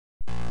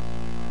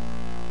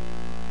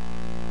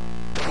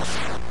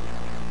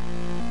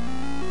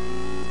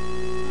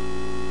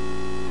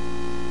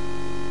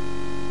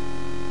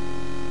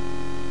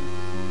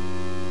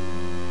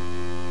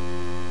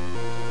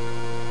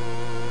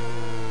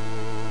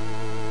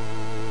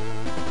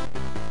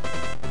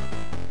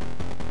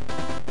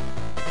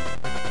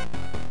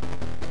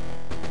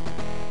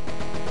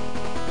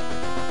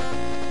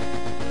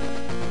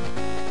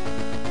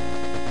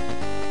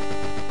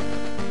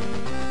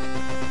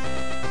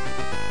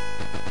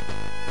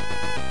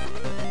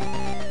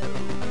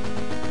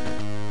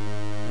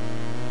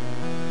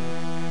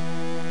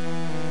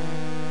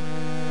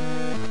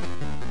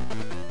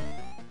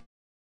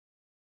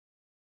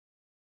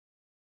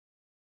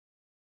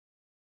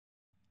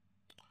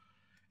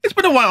It's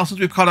been a while since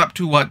we've caught up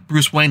to what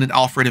Bruce Wayne and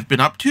Alfred have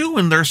been up to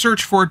in their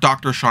search for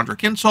Dr. Chandra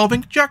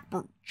Kinsolving,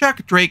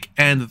 Jack Drake,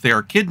 and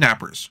their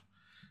kidnappers.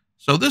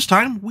 So this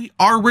time, we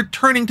are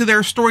returning to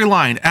their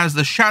storyline as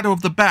the Shadow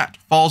of the Bat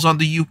falls on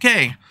the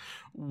UK,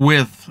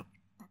 with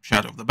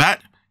Shadow of the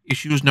Bat,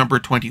 issues number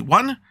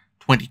 21,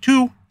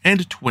 22,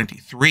 and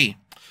 23.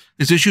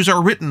 These issues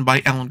are written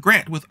by Alan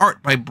Grant, with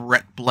art by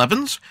Brett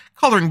Blevins,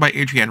 coloring by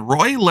Adrienne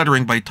Roy,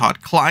 lettering by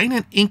Todd Klein,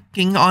 and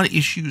inking on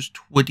issues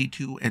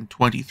 22 and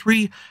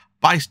 23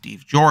 by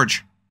Steve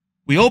George.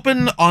 We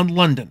open on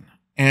London,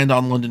 and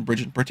on London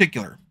Bridge in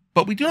particular,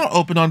 but we do not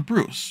open on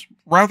Bruce,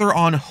 rather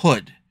on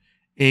Hood,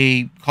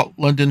 a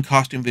London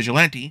costume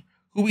vigilante,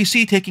 who we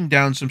see taking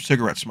down some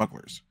cigarette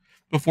smugglers,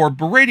 before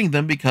berating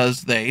them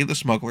because they, the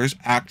smugglers,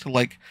 act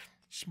like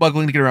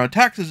smuggling to get around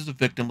taxes is a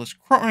victimless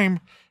crime,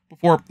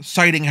 before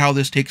citing how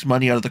this takes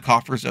money out of the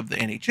coffers of the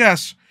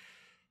NHS,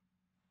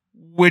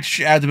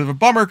 which adds a bit of a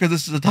bummer because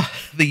this is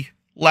the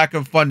lack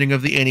of funding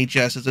of the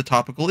NHS is a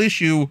topical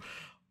issue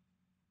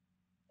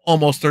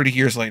almost 30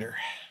 years later.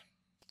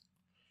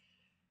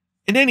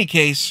 In any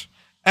case,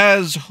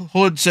 as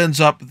Hood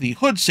sends up the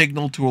Hood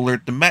signal to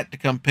alert the Met to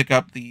come pick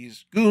up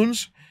these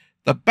goons,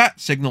 the Bat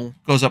signal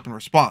goes up in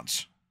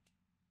response.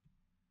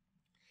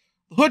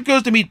 Hood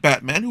goes to meet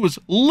Batman, who is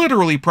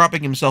literally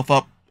propping himself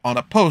up on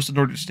a post in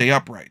order to stay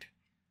upright.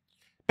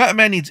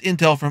 Batman needs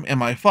intel from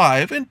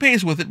MI5 and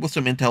pays with it with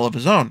some intel of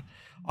his own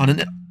on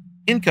an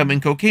incoming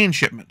cocaine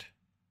shipment.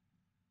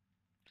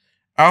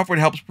 Alfred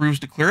helps Bruce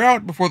to clear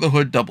out before the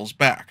Hood doubles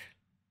back.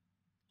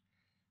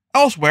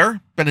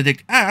 Elsewhere,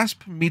 Benedict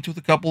Asp meets with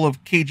a couple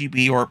of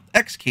KGB or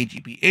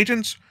ex-KGB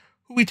agents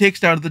who he takes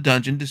down to the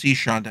dungeon to see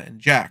Chandra and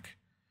Jack.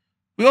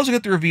 We also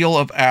get the reveal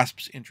of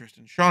Asp's interest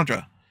in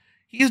Chandra.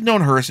 He has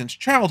known her since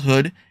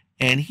childhood,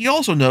 and he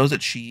also knows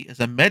that she is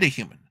a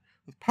metahuman,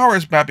 with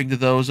powers mapping to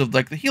those of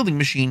like the healing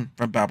machine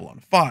from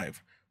Babylon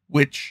 5,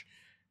 which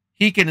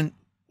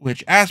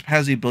Asp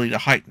has the ability to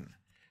heighten.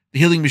 The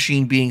healing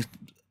machine being,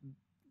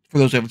 for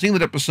those who haven't seen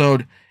that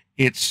episode,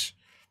 it's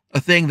a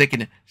thing that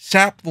can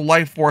sap the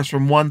life force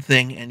from one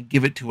thing and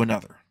give it to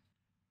another.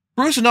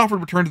 Bruce and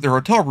Alfred return to their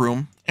hotel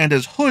room, and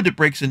as Hood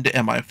breaks into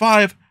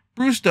MI5,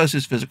 Bruce does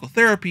his physical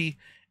therapy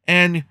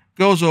and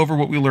goes over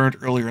what we learned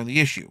earlier in the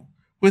issue,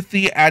 with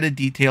the added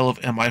detail of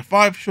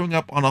MI5 showing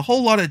up on a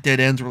whole lot of dead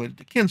ends related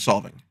to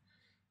Kinsolving.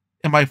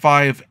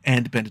 MI5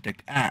 and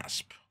Benedict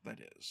Asp, that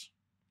is.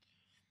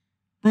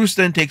 Bruce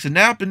then takes a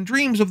nap and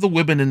dreams of the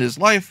women in his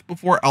life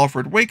before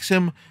Alfred wakes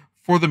him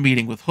for the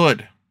meeting with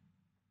Hood.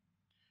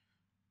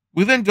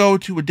 We then go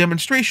to a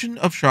demonstration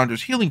of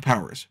Chandra's healing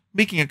powers,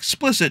 making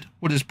explicit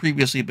what has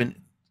previously been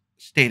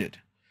stated,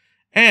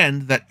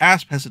 and that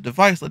Asp has a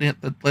device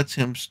that lets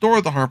him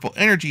store the harmful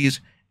energies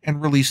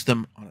and release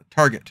them on a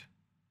target.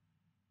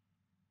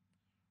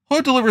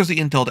 Hood delivers the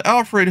intel to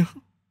Alfred,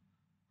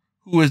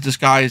 who is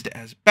disguised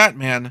as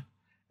Batman,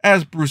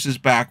 as Bruce's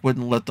back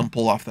wouldn't let them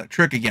pull off that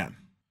trick again.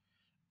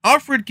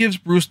 Alfred gives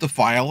Bruce the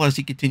file as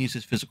he continues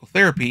his physical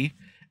therapy,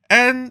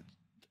 and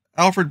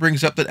Alfred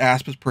brings up that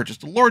Asp has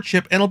purchased a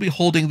lordship and will be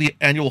holding the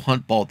annual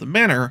hunt ball at the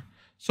manor,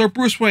 so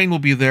Bruce Wayne will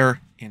be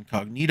there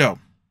incognito.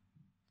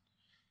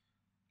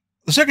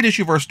 The second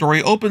issue of our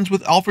story opens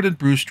with Alfred and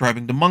Bruce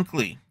driving to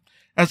Monkley,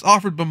 as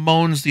Alfred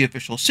bemoans the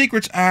Official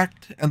Secrets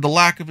Act and the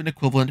lack of an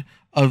equivalent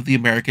of the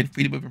American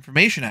Freedom of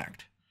Information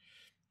Act.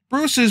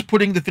 Bruce is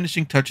putting the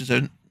finishing touches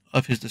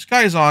of his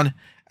disguise on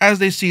as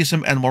they see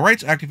some animal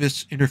rights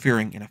activists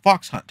interfering in a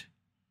fox hunt.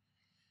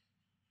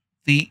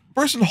 The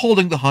person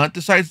holding the hunt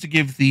decides to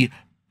give the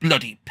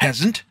bloody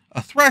peasant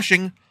a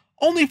thrashing,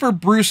 only for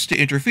Bruce to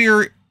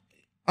interfere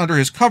under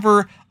his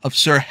cover of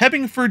Sir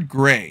Hemingford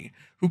Grey,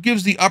 who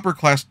gives the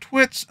upper-class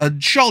twits a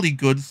jolly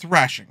good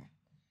thrashing.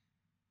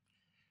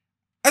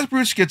 As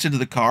Bruce gets into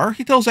the car,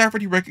 he tells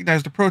Alfred he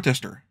recognized a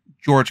protester,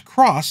 George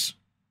Cross,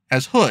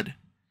 as Hood.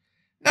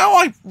 Now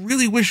I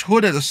really wish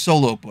Hood had a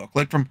solo book,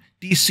 like from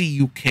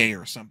DC UK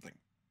or something.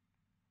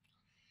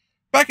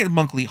 Back at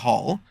Monkley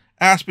Hall,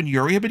 Asp and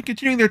Yuri have been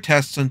continuing their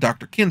tests on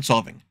Dr.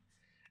 Kinsolving.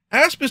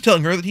 Asp is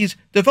telling her that he's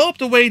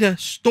developed a way to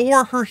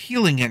store her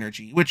healing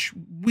energy, which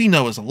we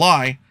know is a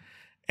lie,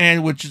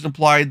 and which is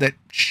implied that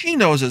she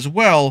knows as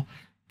well,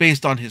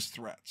 based on his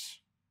threats.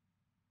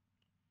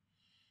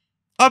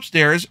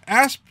 Upstairs,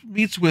 Asp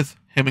meets with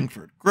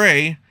Hemingford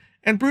Grey,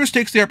 and Bruce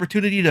takes the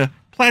opportunity to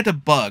plant a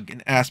bug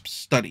in Asp's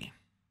study.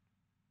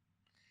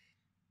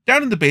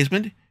 Down in the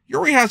basement,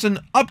 Yuri has an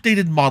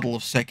updated model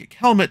of psychic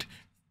helmet,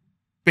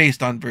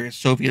 based on various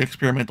Soviet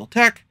experimental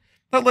tech,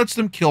 that lets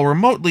them kill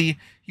remotely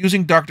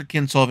using Dr.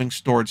 Kinsolving's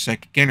stored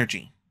psychic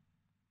energy.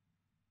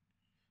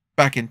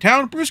 Back in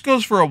town, Bruce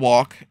goes for a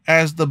walk,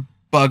 as the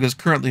bug is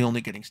currently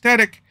only getting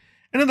static,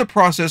 and in the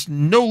process,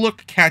 No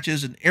Look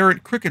catches an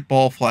errant cricket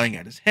ball flying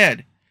at his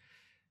head.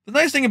 The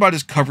nice thing about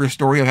his cover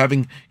story of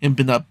having him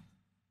been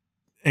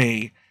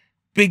a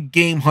big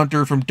game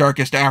hunter from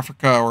darkest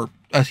Africa, or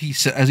as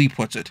he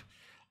puts it,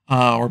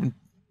 or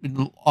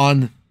been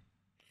on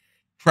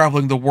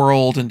traveling the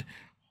world and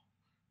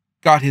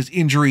got his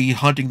injury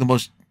hunting the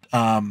most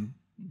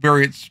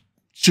various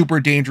super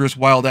dangerous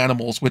wild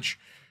animals, which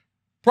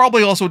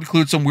Probably also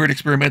include some weird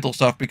experimental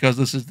stuff because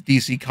this is the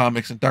DC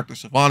Comics and Dr.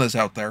 Sivana's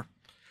out there.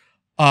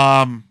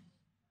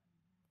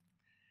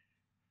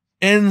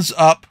 Ends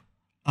up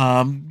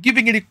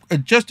giving it a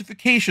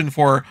justification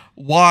for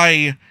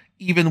why,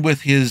 even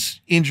with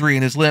his injury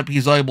in his limp,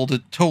 he's able to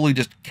totally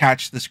just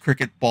catch this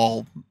cricket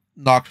ball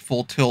knocked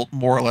full tilt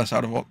more or less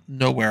out of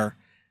nowhere.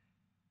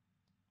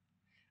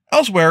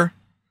 Elsewhere,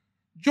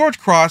 George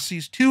Cross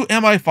sees two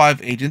MI5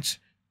 agents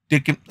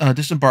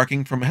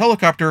disembarking from a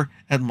helicopter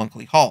at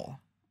Monkley Hall.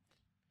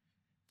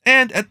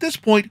 And at this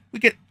point, we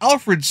get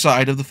Alfred's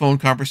side of the phone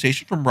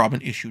conversation from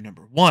Robin issue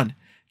number 1,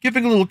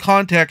 giving a little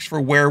context for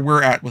where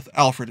we're at with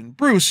Alfred and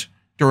Bruce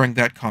during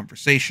that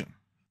conversation.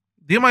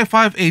 The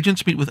MI5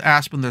 agents meet with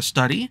Asp in their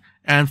study,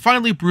 and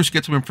finally Bruce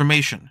gets some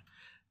information.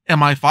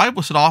 MI5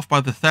 was set off by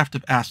the theft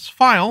of Asp's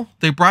file.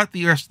 They brought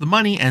the rest of the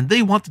money, and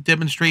they want the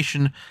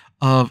demonstration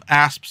of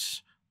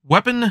Asp's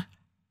weapon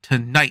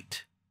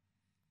tonight.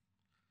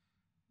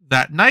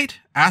 That night,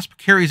 Asp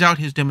carries out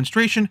his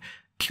demonstration,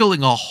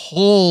 killing a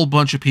whole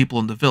bunch of people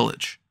in the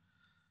village.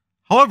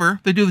 However,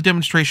 they do the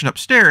demonstration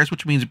upstairs,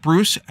 which means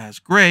Bruce, as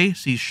Gray,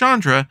 sees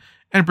Chandra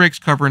and breaks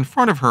cover in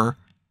front of her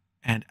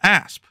and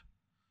Asp.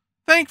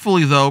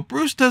 Thankfully, though,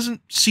 Bruce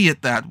doesn't see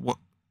it that way.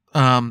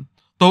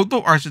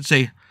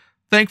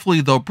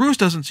 Thankfully, though Bruce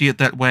doesn't see it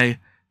that way,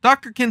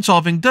 Dr.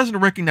 Kinsolving doesn't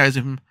recognize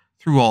him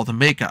through all the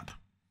makeup.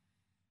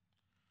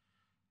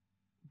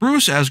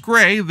 Bruce, as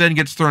Gray, then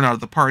gets thrown out of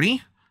the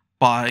party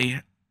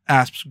by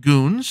Asp's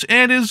goons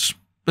and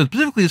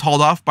specifically is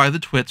hauled off by the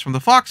twits from the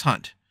fox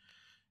hunt.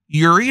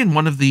 Yuri and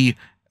one of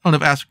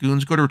Asp's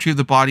goons go to retrieve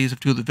the bodies of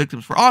two of the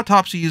victims for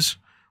autopsies,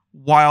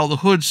 while the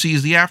Hood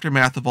sees the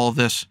aftermath of all of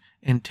this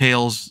and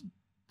tails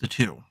the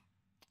two.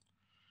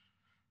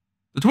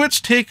 The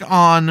twits take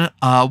on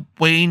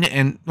Wayne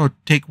and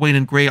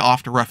Gray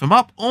off to rough him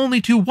up, only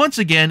to once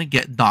again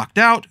get knocked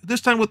out, this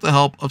time with the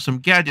help of some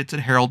gadgets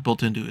that Harold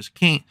built into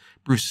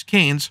Bruce's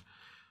canes,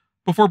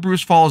 before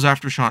Bruce follows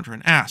after Chandra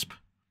and Asp.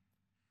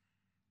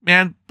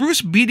 Man,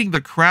 Bruce beating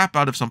the crap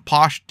out of some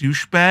posh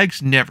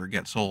douchebags never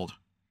gets old.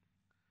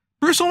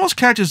 Bruce almost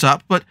catches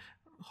up, but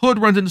Hood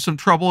runs into some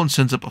trouble and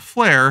sends up a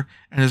flare,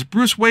 and as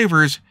Bruce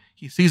wavers,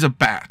 he sees a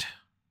bat,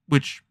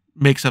 which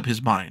makes up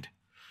his mind.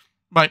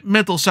 My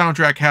mental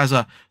soundtrack has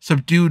a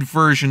subdued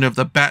version of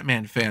the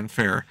Batman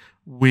fanfare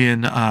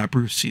when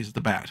Bruce sees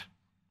the bat.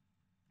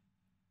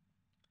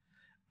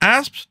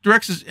 Asp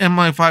directs his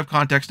MI5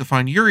 contacts to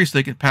find Yuri so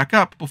they can pack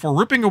up before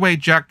ripping away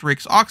Jack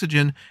Drake's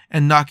oxygen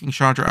and knocking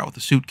Chandra out with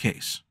a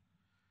suitcase.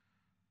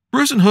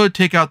 Bruce and Hood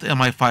take out the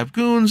MI5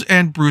 goons,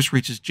 and Bruce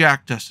reaches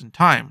Jack just in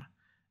time.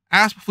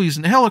 Asp flees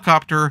in a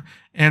helicopter,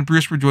 and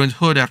Bruce rejoins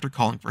Hood after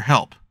calling for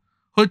help.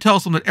 Hood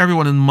tells them that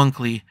everyone in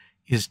Monkley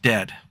is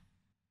dead.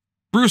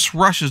 Bruce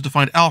rushes to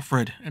find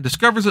Alfred and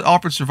discovers that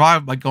Alfred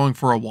survived by going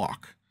for a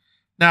walk.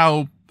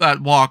 Now,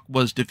 that walk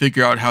was to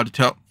figure out how to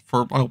tell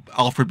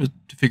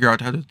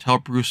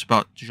Bruce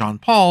about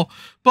Jean-Paul,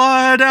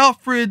 but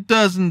Alfred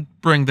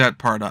doesn't bring that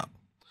part up.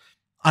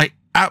 I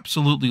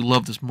absolutely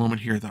love this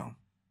moment here, though.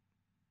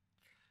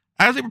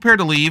 As they prepare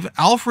to leave,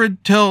 Alfred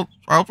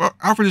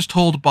is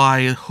told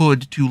by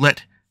Hood to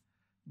let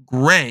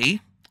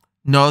Gray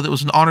know that it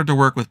was an honor to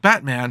work with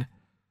Batman,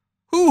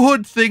 who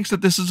Hood thinks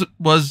that this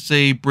was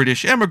a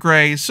British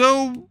emigre,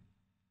 so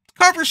the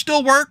cover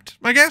still worked,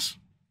 I guess.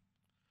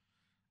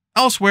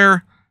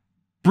 Elsewhere,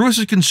 Bruce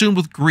is consumed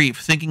with grief,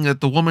 thinking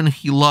that the woman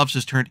he loves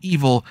has turned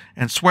evil,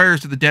 and swears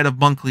to the dead of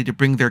Monkley to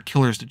bring their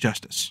killers to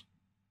justice.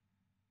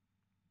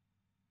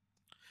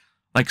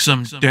 Like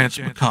some dance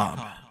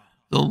macabre,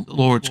 the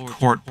Lord's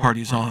court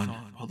parties on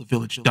while the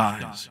village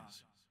dies.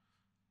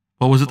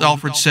 What was it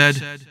Alfred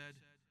said?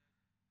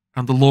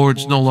 And the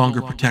Lords no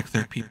longer protect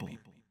their people.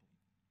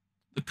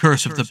 The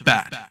curse of the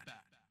bat,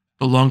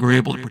 no longer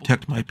able to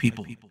protect my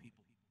people.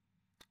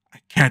 I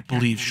can't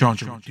believe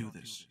Chandra would do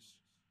this.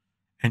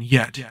 And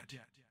yet,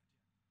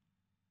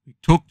 we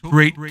took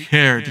great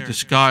care to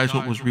disguise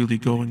what was really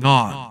going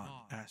on,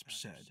 Asp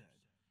said,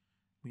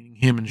 meaning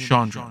him and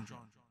Chandra.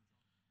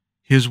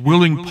 His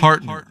willing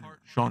partner,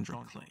 Chandra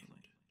claimed.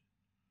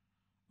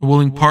 A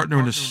willing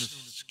partner in a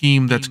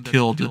scheme that's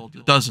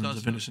killed dozens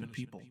of innocent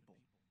people.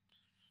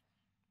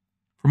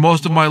 For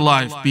most of my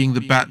life, being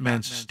the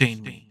Batman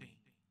sustained me.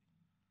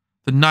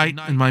 The night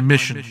and my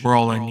mission were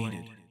all I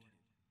needed.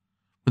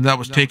 When that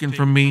was taken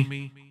from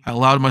me, I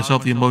allowed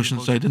myself the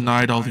emotions I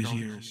denied all these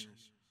years.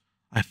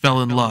 I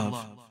fell in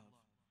love.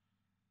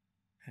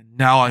 And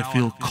now I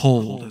feel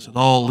cold as it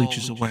all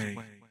leaches away,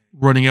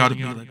 running out of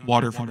me like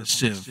water from a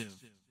sieve.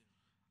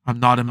 I'm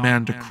not a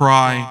man to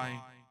cry,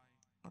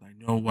 but I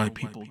know why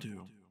people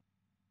do.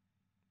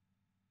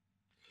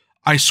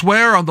 I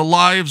swear on the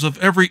lives of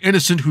every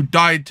innocent who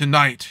died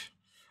tonight.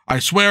 I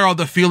swear on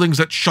the feelings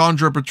that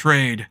Chandra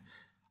betrayed.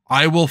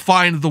 I will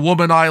find the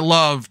woman I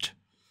loved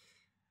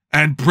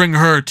and bring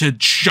her to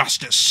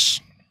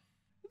justice.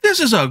 This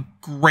is a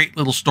great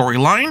little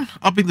storyline,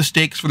 upping the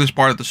stakes for this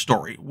part of the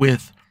story,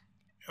 with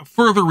a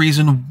further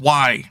reason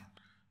why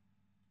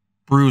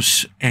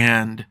Bruce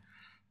and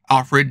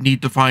Alfred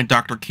need to find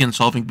Dr.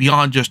 Kinsolving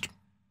beyond just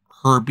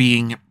her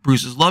being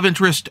Bruce's love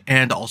interest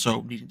and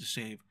also needing to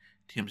save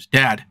Tim's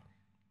dad.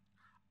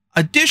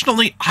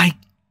 Additionally, I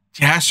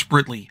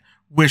desperately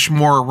wish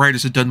more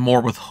writers had done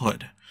more with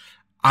Hood.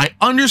 I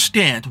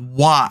understand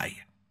why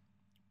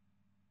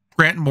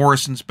Grant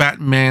Morrison's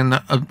Batman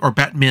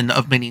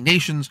of Many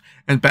Nations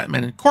and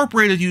Batman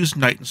Incorporated used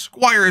Knight and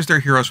Squire as their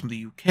heroes from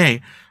the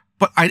UK,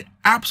 but I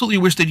absolutely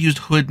wish they'd used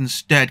Hood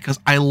instead, because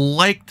I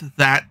liked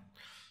that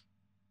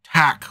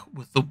tack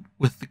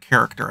with the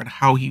character and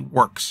how he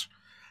works,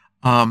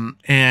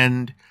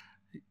 and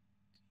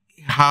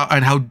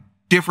how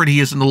different he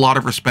is in a lot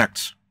of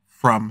respects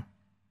from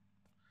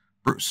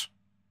Bruce.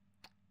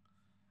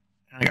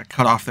 I got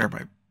cut off there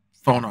by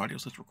phone audio,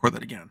 so let's record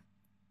that again.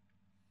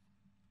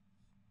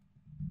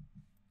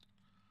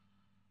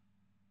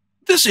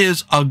 This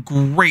is a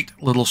great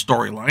little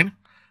storyline,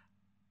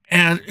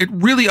 and it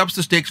really ups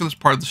the stakes for this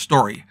part of the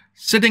story,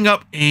 setting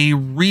up a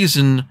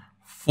reason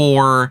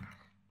for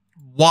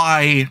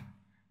why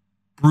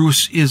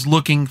Bruce is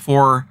looking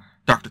for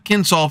Dr.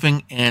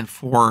 Kinsolving and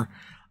for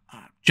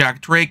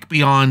Jack Drake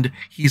beyond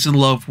he's in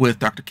love with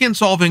Dr.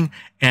 Kinsolving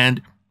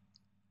and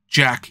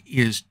Jack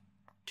is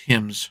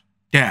Tim's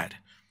dad.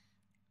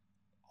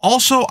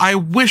 Also, I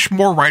wish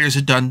more writers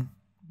had done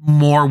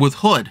more with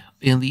Hood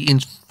in the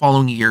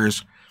following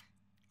years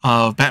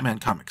of Batman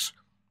comics.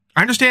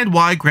 I understand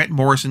why Grant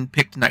Morrison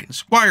picked Knight and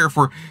Squire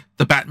for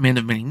the Batman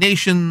of Many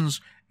Nations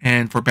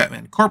and for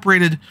Batman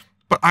Incorporated,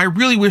 but I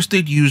really wish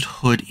they'd used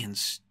Hood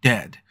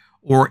instead,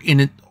 or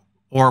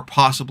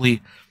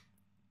possibly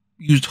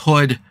used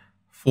Hood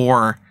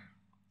for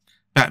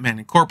Batman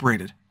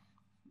Incorporated,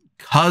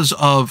 because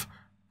of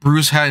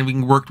Bruce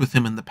having worked with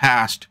him in the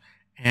past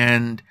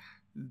and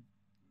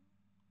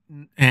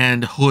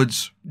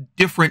Hood's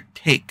different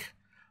take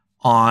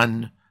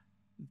on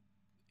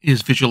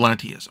his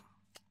vigilantism.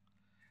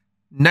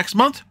 Next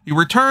month, we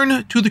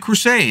return to the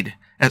Crusade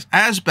as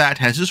Asbat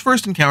has his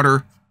first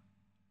encounter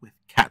with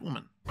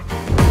Catwoman.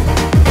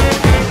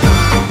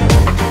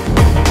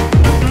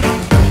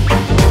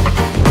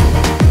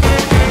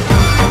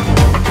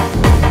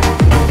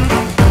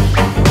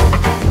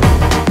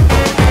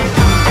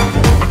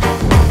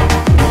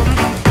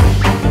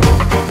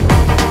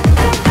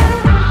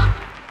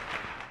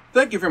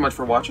 Thank you very much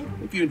for watching.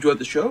 If you enjoyed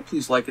the show,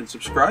 please like and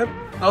subscribe.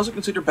 And also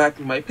consider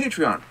backing my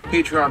Patreon.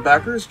 Patreon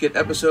backers get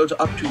episodes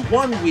up to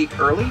 1 week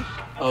early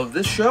of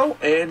this show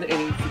and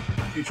any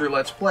future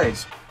Let's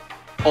Plays.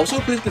 Also,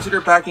 please consider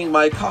backing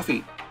my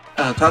Ko-fi.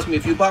 Toss me a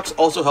few bucks,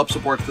 also helps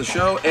support the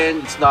show,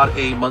 and it's not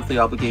a monthly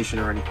obligation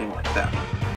or anything like that.